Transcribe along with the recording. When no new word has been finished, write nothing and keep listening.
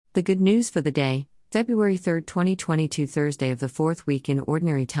The good news for the day, February 3, 2022, Thursday of the fourth week in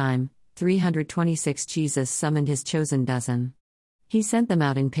Ordinary Time, 326. Jesus summoned his chosen dozen. He sent them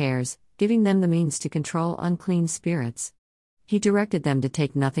out in pairs, giving them the means to control unclean spirits. He directed them to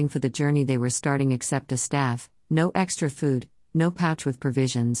take nothing for the journey they were starting except a staff, no extra food, no pouch with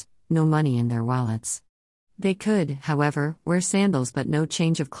provisions, no money in their wallets. They could, however, wear sandals but no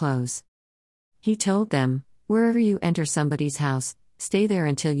change of clothes. He told them, "Wherever you enter somebody's house, stay there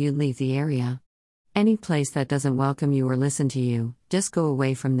until you leave the area. Any place that doesn't welcome you or listen to you, just go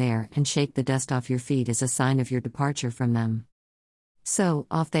away from there and shake the dust off your feet as a sign of your departure from them." So,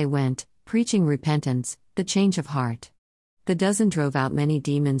 off they went, preaching repentance, the change of heart. The dozen drove out many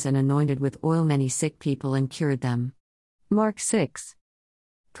demons and anointed with oil many sick people and cured them. Mark 6.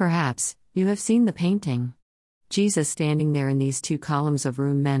 Perhaps you have seen the painting. Jesus standing there in these two columns of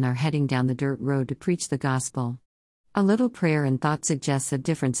room. Men are heading down the dirt road to preach the gospel. A little prayer and thought suggests a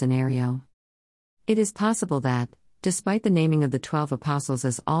different scenario. It is possible that, despite the naming of the 12 apostles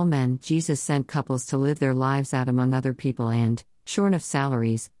as all men, Jesus sent couples to live their lives out among other people and, shorn of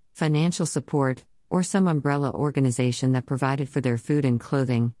salaries, financial support, or some umbrella organization that provided for their food and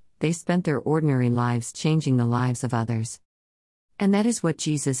clothing, they spent their ordinary lives changing the lives of others. And that is what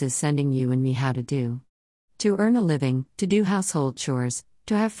Jesus is sending you and me how to do. To earn a living, to do household chores,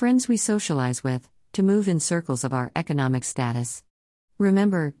 to have friends we socialize with, to move in circles of our economic status.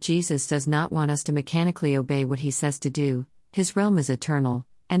 Remember, Jesus does not want us to mechanically obey what he says to do. His realm is eternal,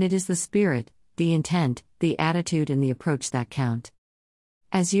 and it is the spirit, the intent, the attitude and the approach that count.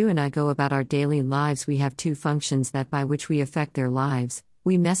 As you and I go about our daily lives, we have two functions that by which we affect their lives.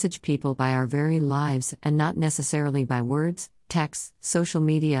 We message people by our very lives and not necessarily by words, texts, social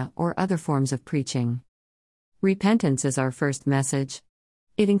media, or other forms of preaching. Repentance is our first message.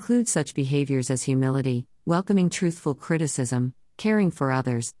 It includes such behaviors as humility, welcoming truthful criticism, caring for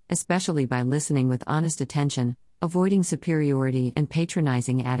others, especially by listening with honest attention, avoiding superiority and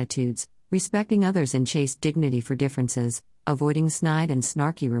patronizing attitudes, respecting others and chaste dignity for differences, avoiding snide and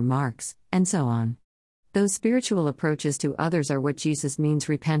snarky remarks, and so on. Those spiritual approaches to others are what Jesus means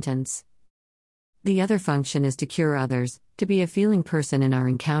repentance. The other function is to cure others, to be a feeling person in our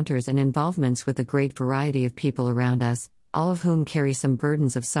encounters and involvements with a great variety of people around us, all of whom carry some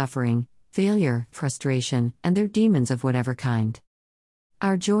burdens of suffering, failure, frustration, and their demons of whatever kind.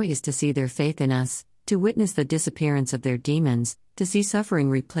 Our joy is to see their faith in us, to witness the disappearance of their demons, to see suffering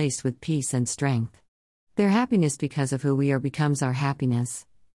replaced with peace and strength. Their happiness because of who we are becomes our happiness.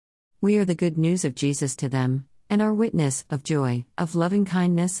 We are the good news of Jesus to them, and our witness of joy, of loving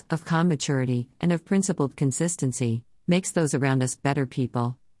kindness, of calm maturity, and of principled consistency makes those around us better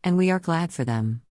people, and we are glad for them.